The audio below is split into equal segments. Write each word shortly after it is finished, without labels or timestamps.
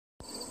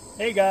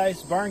Hey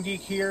guys,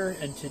 BarnGeek here,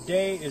 and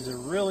today is a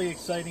really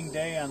exciting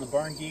day on the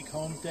BarnGeek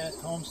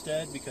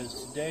homestead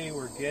because today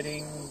we're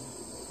getting,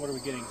 what are we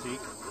getting, Zeke?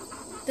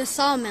 The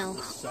sawmill.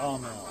 The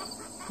sawmill.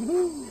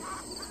 Woohoo!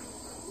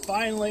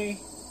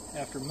 Finally,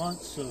 after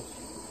months of,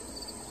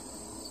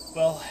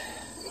 well,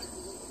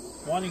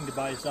 wanting to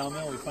buy a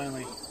sawmill, we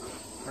finally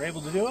are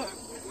able to do it.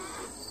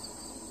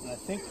 And I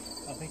think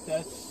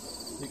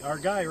that's our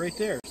guy right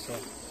there. So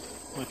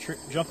I'm going to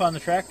jump on the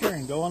tractor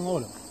and go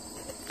unload him.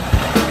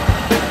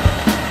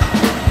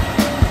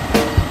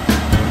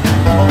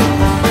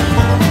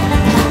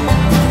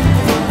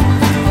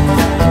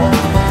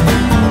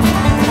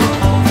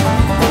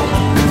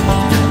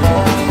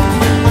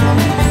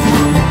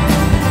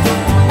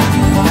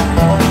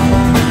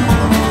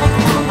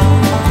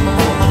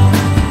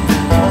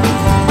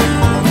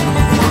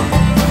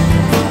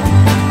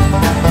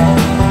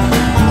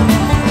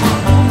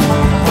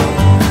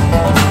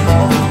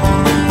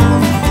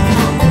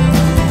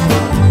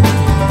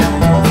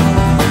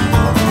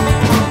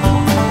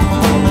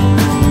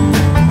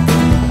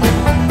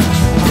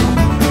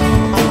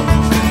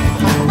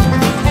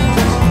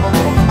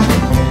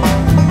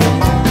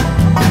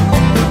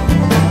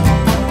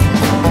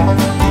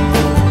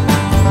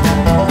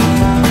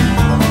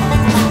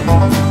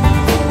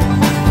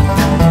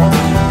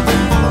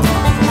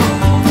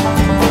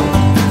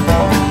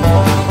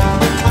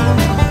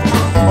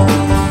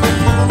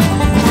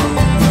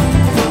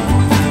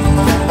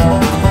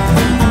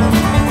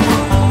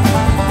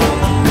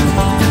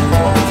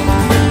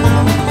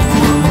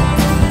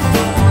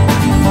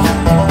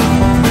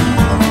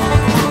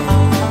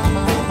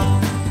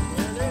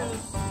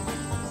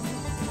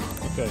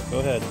 Okay, go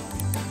ahead.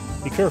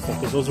 Be careful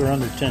because those are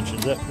under tension.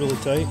 Is that really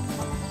tight?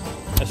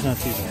 That's not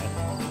too bad.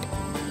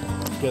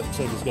 Looks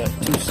like it's got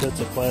 2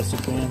 sets of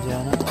plastic bands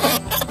on it.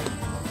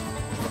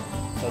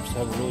 Helps to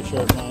have a really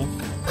sharp knife.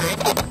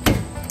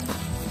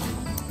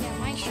 Yeah,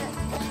 my sharp.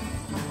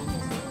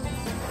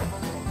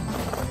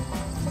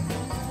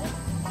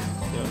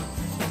 Yep.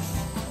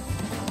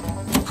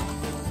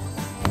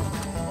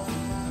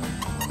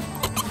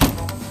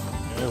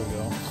 There we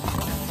go.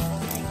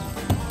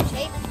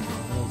 Tape.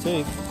 Little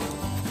tape.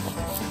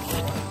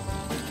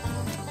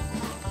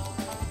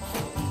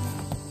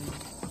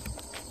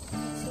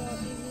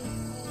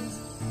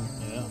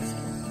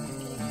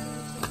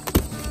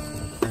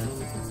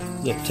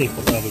 The tape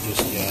will probably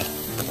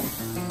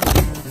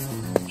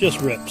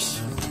just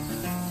rips.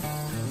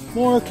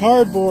 More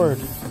cardboard.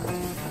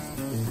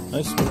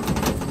 Nice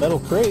metal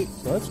crate,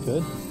 so that's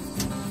good.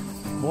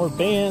 More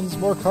bands,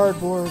 more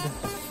cardboard.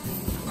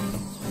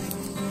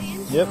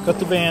 Yep, cut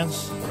the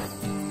bands.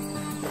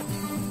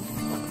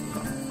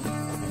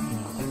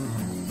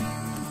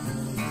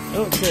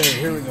 Okay,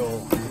 here we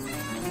go.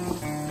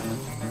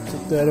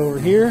 Put that over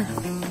here.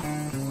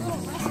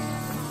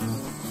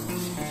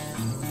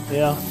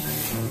 Yeah.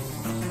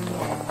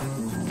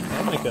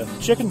 Like a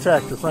chicken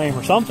tractor frame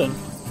or something.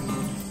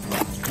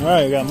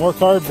 Alright, we got more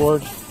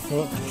cardboard.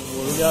 What do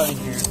we got in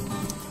here?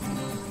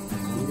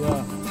 What do we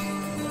got?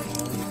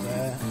 Look at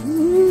that.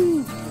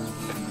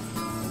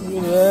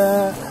 More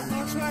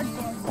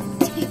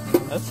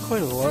cardboard. That's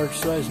quite a large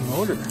size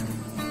motor. It's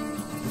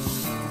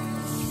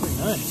pretty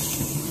nice.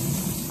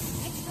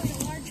 That's quite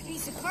a large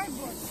piece of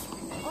cardboard.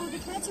 Oh, the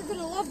cats are going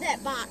to love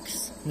that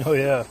box. Oh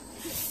yeah.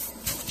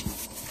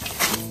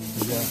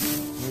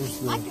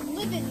 There's I could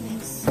live in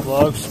this.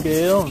 log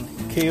scale and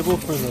cable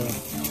for the.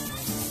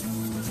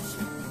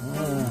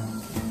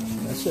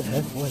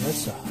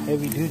 That's a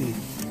heavy duty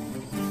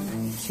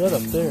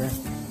setup there.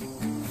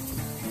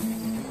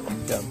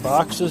 Got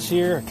boxes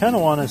here. I kind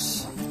of want to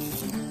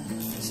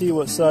see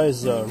what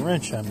size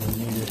wrench I'm going to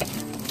need.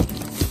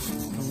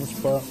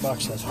 Which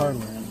box has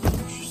hardware in it? I'm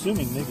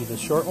assuming maybe the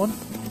short one.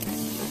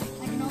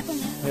 I can open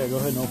it. Yeah, go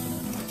ahead and open it.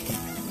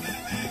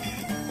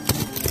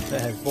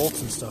 That has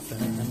bolts and stuff in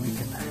it, and then we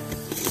can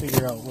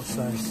figure out what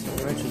size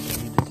wrenches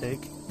we need to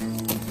take.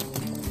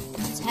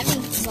 It's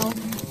heavy, so.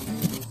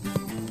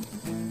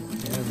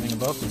 Yeah, everything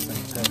about this thing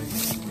is heavy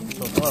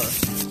so far.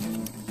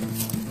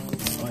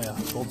 Oh yeah,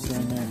 bolts are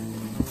in there.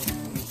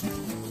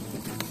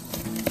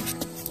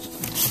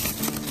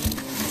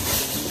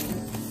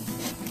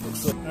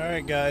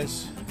 Alright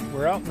guys,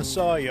 we're out in the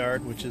saw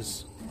yard, which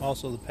is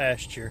also the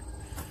pasture.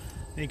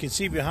 And you can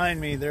see behind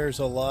me there's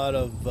a lot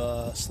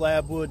of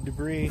slab wood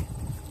debris.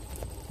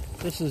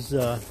 This is,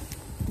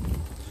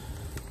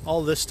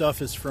 all this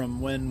stuff is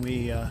from when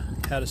we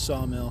had a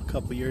sawmill a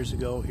couple years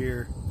ago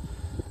here.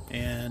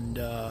 And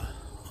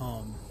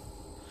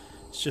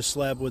it's just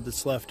slab wood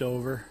that's left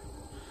over.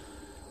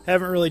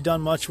 Haven't really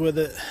done much with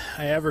it.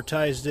 I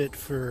advertised it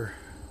for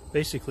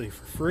basically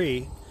for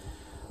free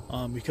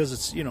because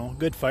it's, you know,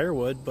 good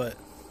firewood, but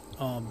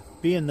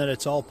being that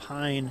it's all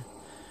pine,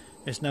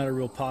 it's not a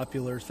real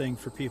popular thing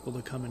for people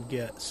to come and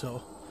get.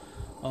 So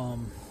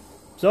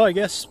I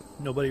guess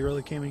nobody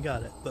really came and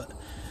got it. But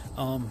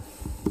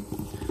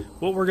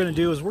what we're gonna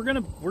do is we're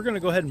gonna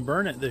go ahead and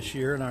burn it this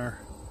year in our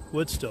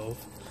wood stove.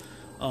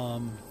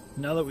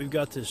 Now that we've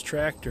got this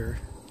tractor,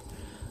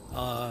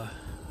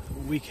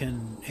 we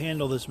can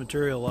handle this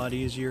material a lot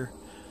easier.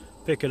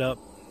 Pick it up,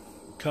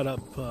 cut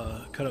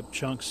up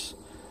chunks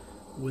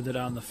with it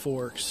on the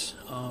forks.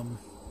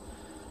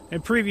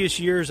 In previous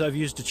years, I've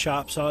used a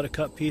chop saw to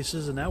cut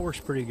pieces, and that works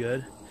pretty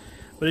good.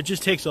 But it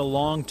just takes a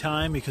long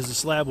time because the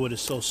slab wood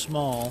is so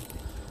small,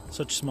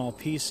 such small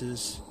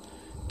pieces,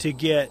 to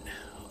get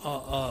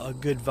a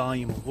good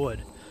volume of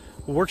wood.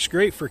 It works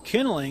great for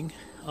kindling,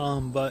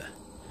 but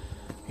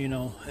you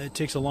know, it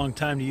takes a long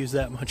time to use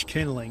that much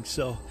kindling.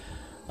 So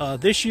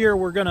this year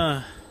we're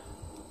gonna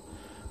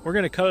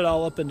cut it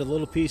all up into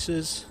little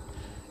pieces.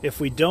 If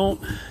we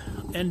don't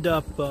end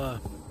up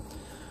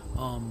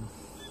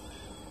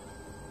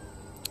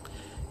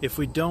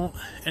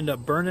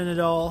burning it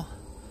all,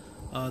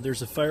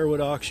 there's a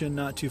firewood auction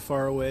not too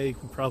far away. You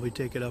can probably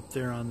take it up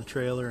there on the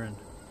trailer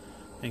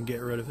and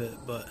get rid of it.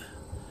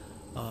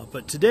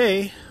 But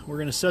today we're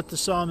going to set the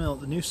sawmill,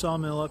 the new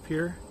sawmill, up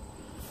here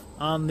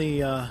on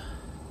the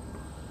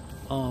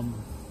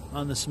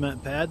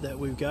cement pad that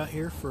we've got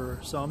here for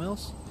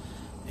sawmills,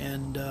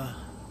 and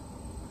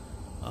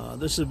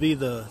this will be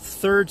the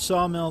third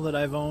sawmill that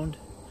I've owned.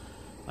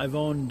 I've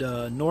owned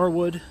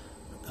Norwood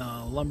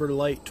Lumber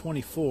Light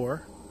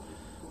 24.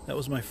 That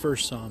was my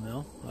first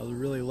sawmill. I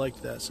really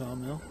liked that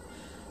sawmill,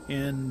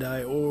 and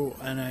I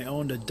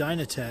owned a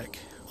Dynatech,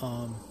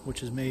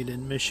 which is made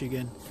in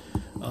Michigan.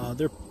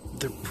 They're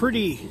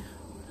pretty.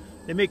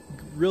 They make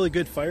really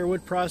good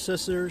firewood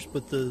processors,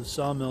 but the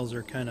sawmills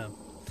are kind of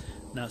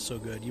not so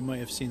good. You might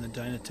have seen the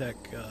Dynatech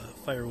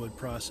firewood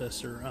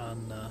processor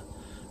on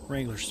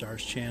Wrangler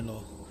Star's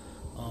channel.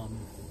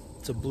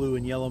 It's a blue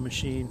and yellow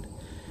machine.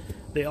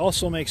 They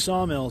also make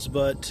sawmills,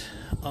 but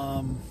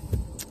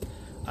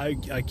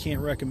I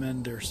can't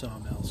recommend their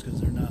sawmills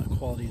because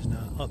quality is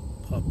not up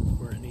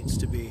where it needs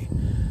to be.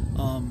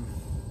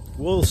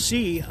 We'll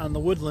see on the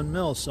Woodland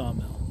Mill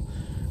sawmill.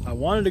 I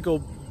wanted to go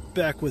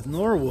back with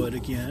Norwood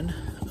again,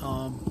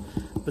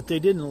 but they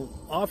didn't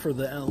offer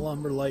the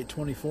Lumber Light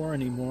 24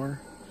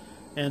 anymore.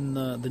 And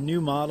the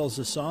new models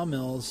of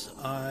sawmills,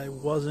 I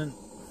wasn't,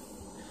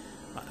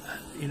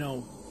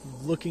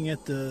 looking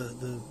at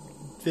the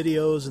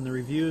videos and the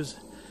reviews,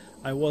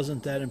 I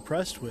wasn't that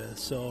impressed with.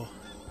 So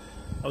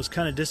I was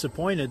kind of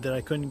disappointed that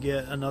I couldn't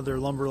get another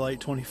Lumber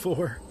Light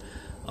 24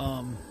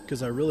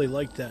 because I really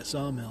liked that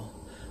sawmill.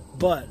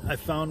 But I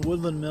found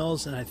Woodland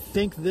Mills, and I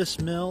think this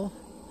mill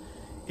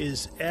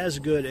is as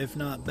good, if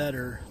not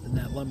better, than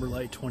that Lumber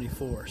Light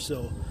 24.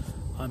 So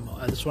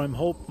that's what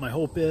my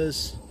hope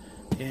is.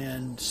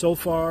 And so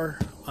far,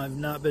 I've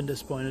not been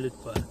disappointed.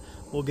 But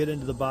we'll get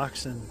into the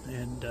box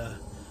and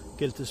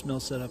get this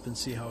mill set up and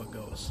see how it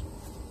goes.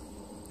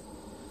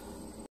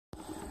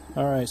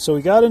 Alright, so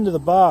we got into the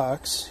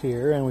box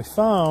here, and we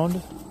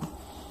found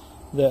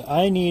that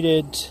I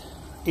needed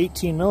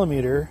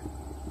 18mm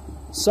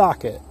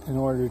socket in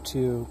order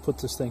to put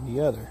this thing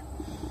together.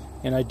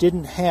 And I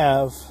didn't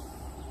have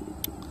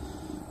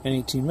an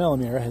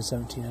 18mm, I had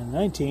 17 and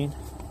 19,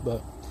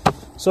 but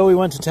so we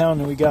went to town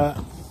and we got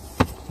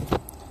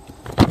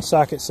a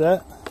socket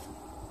set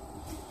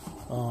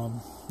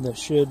that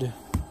should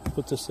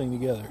put this thing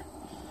together.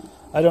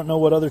 I don't know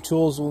what other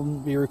tools will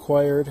be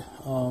required.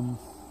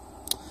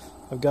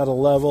 I've got a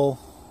level,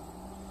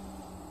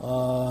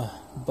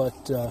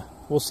 but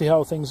we'll see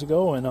how things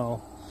go, and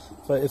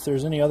if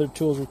there's any other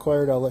tools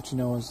required, I'll let you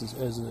know as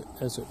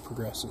it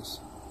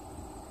progresses.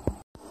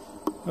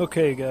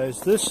 Okay,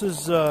 guys, this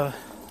is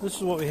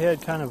what we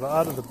had kind of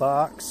out of the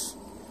box.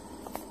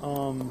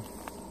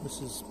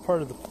 This is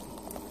part of the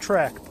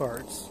track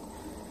parts,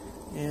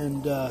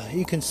 and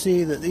you can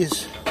see that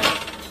these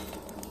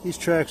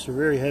tracks are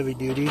very heavy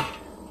duty.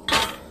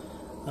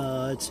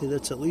 I'd say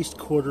that's at least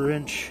quarter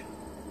inch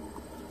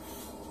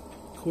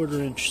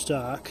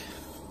stock.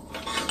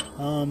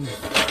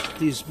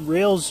 These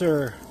rails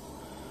are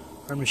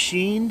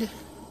machined.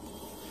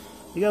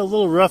 They got a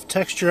little rough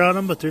texture on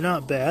them, but they're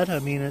not bad. I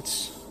mean,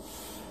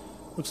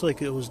 looks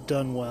like it was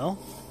done well.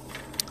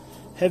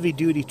 Heavy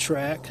duty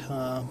track.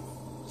 I'd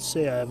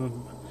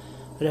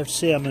have to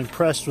say I'm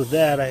impressed with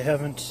that.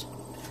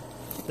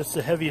 That's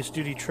the heaviest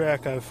duty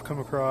track I've come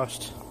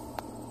across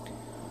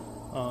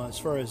as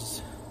far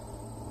as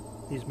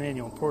these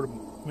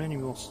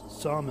manual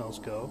sawmills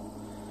go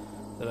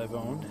that I've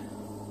owned.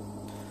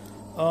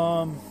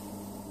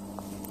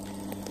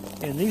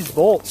 And these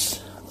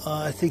bolts,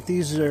 I think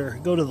these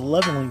go to the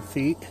leveling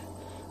feet.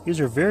 These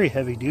are very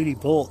heavy duty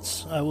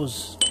bolts. I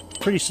was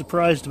pretty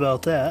surprised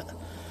about that.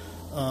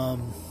 I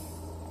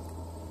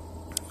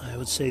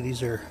would say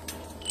these are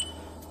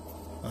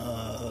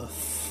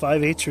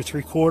 5/8 or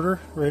 3/4,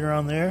 right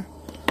around there.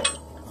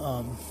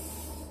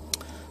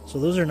 So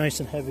those are nice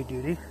and heavy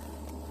duty.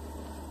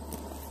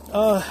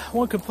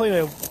 One complaint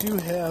I do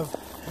have,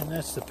 and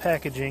that's the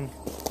packaging.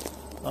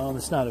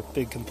 It's not a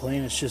big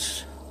complaint, it's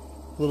just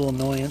a little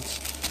annoyance.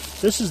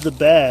 This is the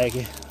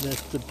bag that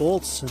the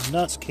bolts and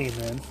nuts came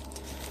in.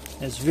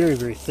 It's very,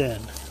 very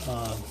thin.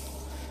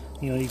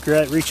 You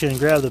reach in and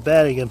grab the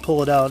bag and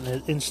pull it out, and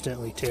it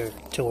instantly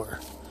tore.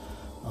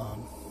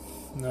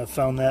 And I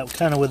found that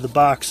kind of with the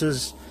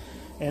boxes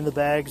and the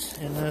bags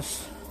in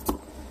this.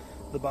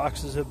 the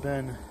boxes have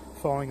been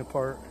falling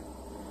apart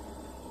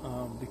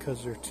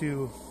because they're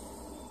too,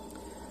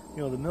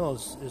 you know, the mill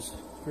is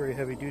very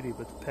heavy duty,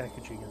 but the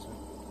packaging isn't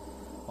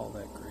all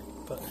that great.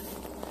 But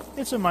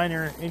it's a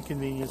minor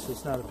inconvenience.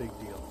 It's not a big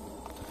deal.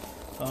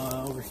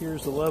 Over here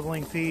is the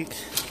leveling feet.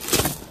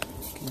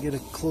 You can get a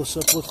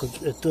close-up look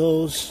at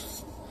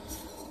those.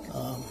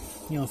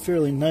 You know,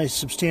 fairly nice,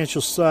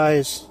 substantial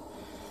size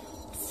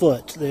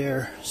foot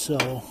there.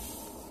 So,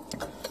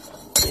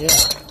 yeah,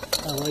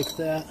 I like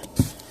that.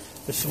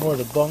 There's some more of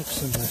the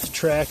bunks and the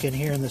track in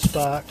here in this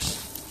box.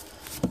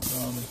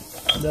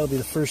 That'll be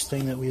the first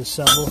thing that we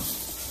assemble.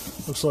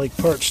 Looks like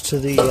parts to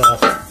the,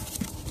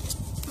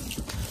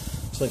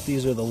 looks like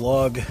these are the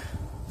log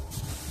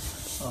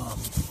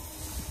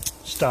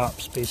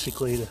stops,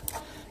 basically, to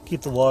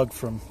keep the log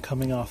from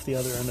coming off the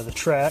other end of the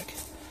track.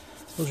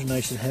 Those are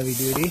nice and heavy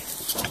duty.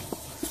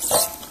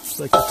 Looks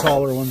like the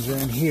taller ones are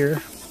in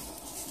here.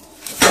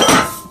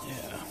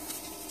 Yeah.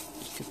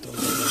 Let's get those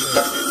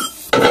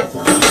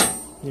over there.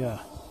 Yeah.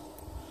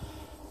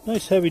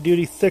 Nice heavy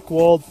duty, thick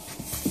walled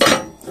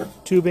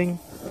tubing,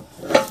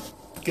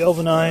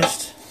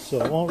 galvanized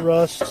so it won't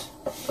rust.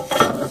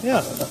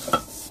 Yeah,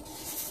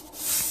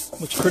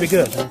 looks pretty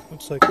good.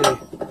 Looks like they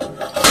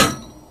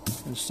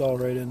install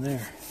right in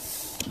there.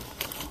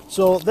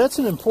 So that's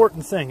an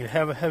important thing, to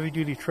have a heavy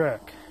duty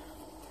track.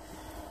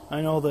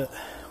 I know that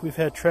we've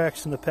had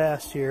tracks in the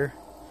past here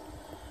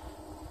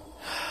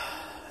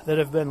that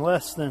have been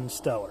less than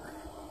stellar.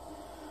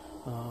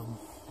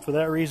 For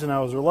that reason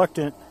I was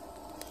reluctant,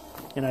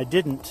 and I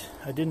didn't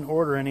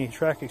order any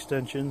track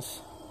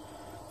extensions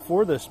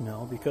for this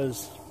mill,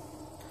 because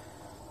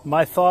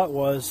my thought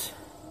was,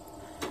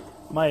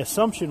 my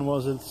assumption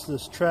was that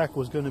this track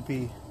was going to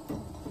be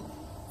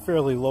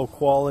fairly low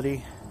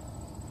quality.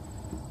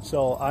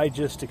 So I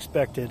just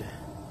expected,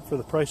 for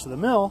the price of the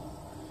mill,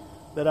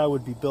 that I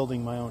would be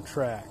building my own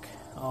track.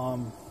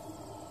 I'm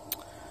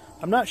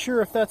not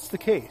sure if that's the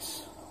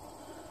case.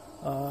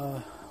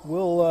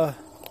 We'll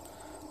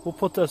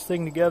put this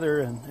thing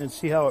together and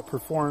see how it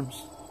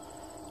performs.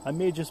 I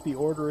may just be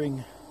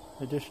ordering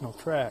additional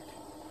track.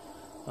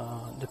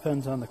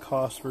 Depends on the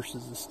cost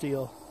versus the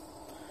steel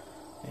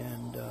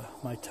and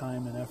my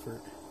time and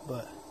effort.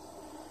 But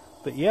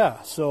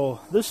yeah, so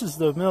this is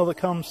the mill that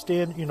comes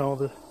you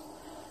know,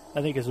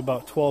 I think it's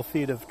about 12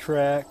 feet of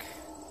track.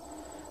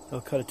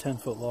 They'll cut a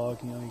 10-foot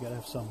log. You know, you gotta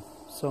have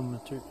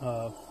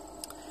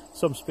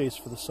some space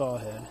for the saw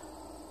head.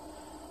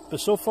 But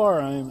so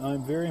far,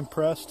 I'm very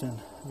impressed and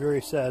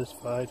very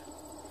satisfied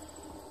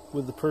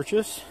with the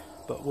purchase.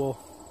 But we'll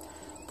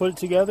put it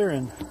together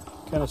and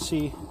kind of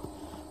see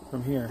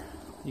from here.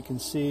 You can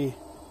see,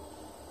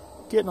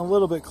 getting a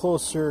little bit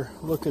closer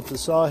look at the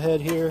saw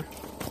head here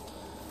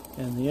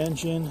and the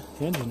engine.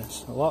 The engine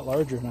is a lot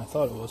larger than I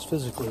thought it was,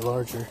 physically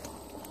larger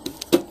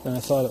than I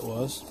thought it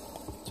was.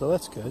 So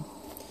that's good.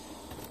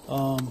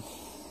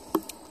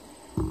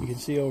 You can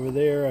see over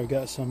there I've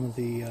got some of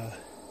the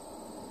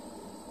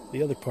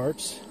other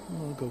parts.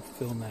 I'll go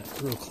film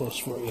that real close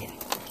for you.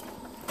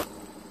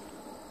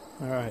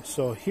 Alright,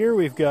 so here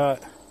we've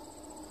got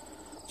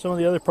some of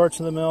the other parts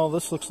of the mill.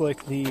 This looks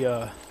like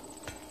the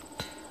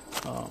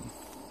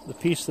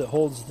piece that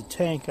holds the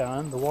tank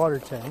on, the water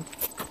tank.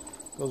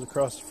 Goes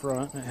across the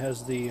front, and it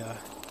has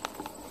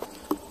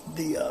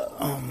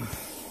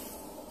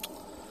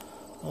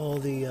all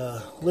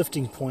the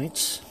lifting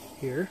points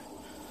here.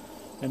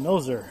 And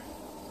those are,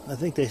 I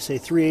think they say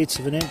 3/8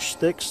 of an inch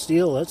thick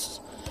steel. This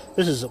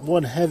is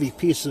one heavy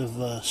piece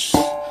of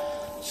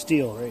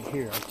steel right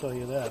here, I'll tell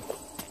you that.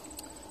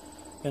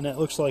 And it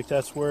looks like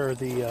that's where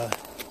these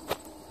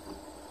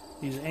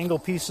angle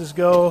pieces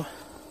go.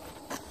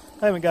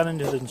 I haven't got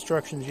into the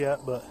instructions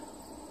yet, but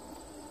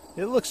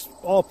it looks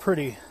all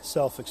pretty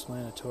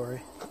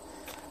self-explanatory.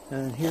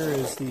 And here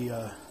is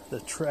the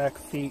track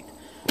feet.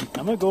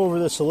 I'm going to go over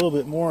this a little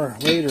bit more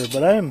later,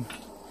 but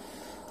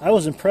I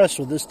was impressed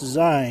with this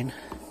design.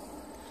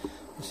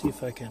 Let's see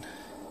if I can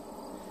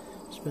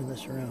spin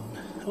this around.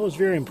 I was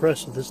very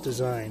impressed with this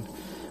design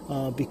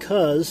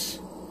because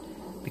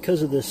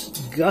of this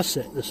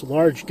gusset, this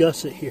large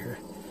gusset here.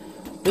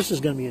 This is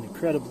going to be an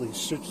incredibly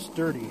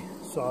sturdy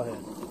saw head.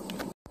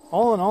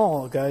 All in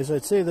all, guys,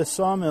 I'd say this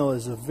sawmill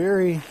is a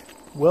very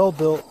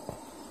well-built,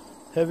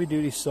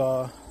 heavy-duty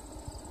saw.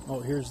 Oh,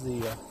 here's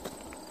the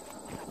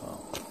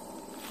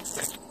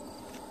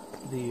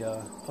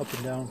up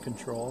and down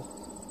control,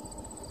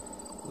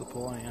 the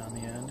pulley on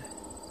the end.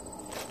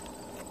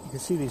 You can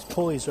see these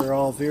pulleys are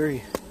all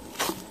very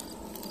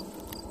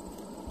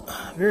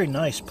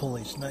nice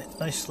pulleys,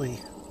 nicely.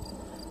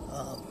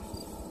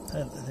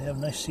 They have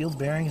nice sealed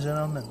bearings in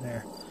them, and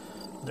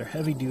they're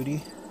heavy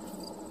duty,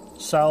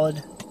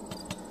 solid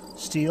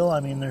steel. I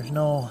mean, there's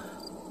no,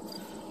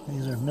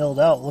 these are milled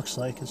out. Looks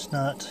like it's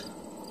not,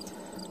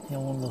 you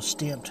know, one of those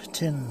stamped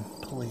tin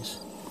pulleys.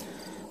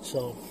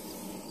 So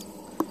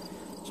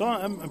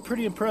I'm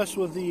pretty impressed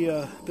with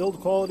the build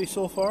quality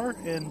so far,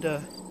 and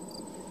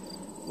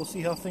we'll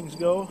see how things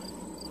go.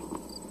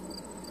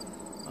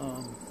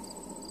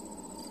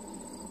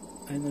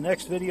 In the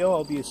next video,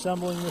 I'll be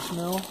assembling this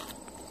mill.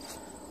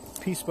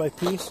 piece by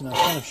piece, and I'll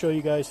kind of show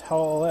you guys how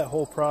all that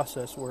whole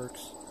process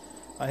works.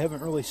 I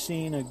haven't really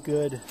seen a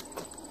good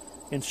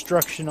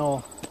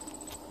instructional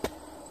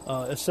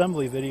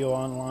assembly video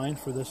online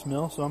for this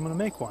mill, so I'm going to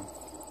make one.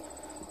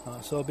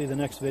 So it'll be the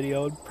next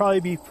video. It'll probably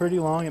be pretty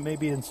long. It may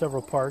be in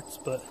several parts,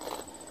 but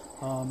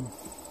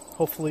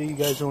hopefully you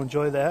guys will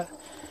enjoy that.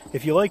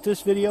 If you like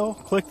this video,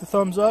 click the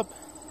thumbs up,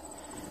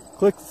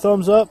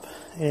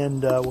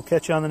 and we'll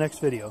catch you on the next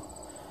video.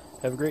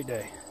 Have a great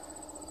day.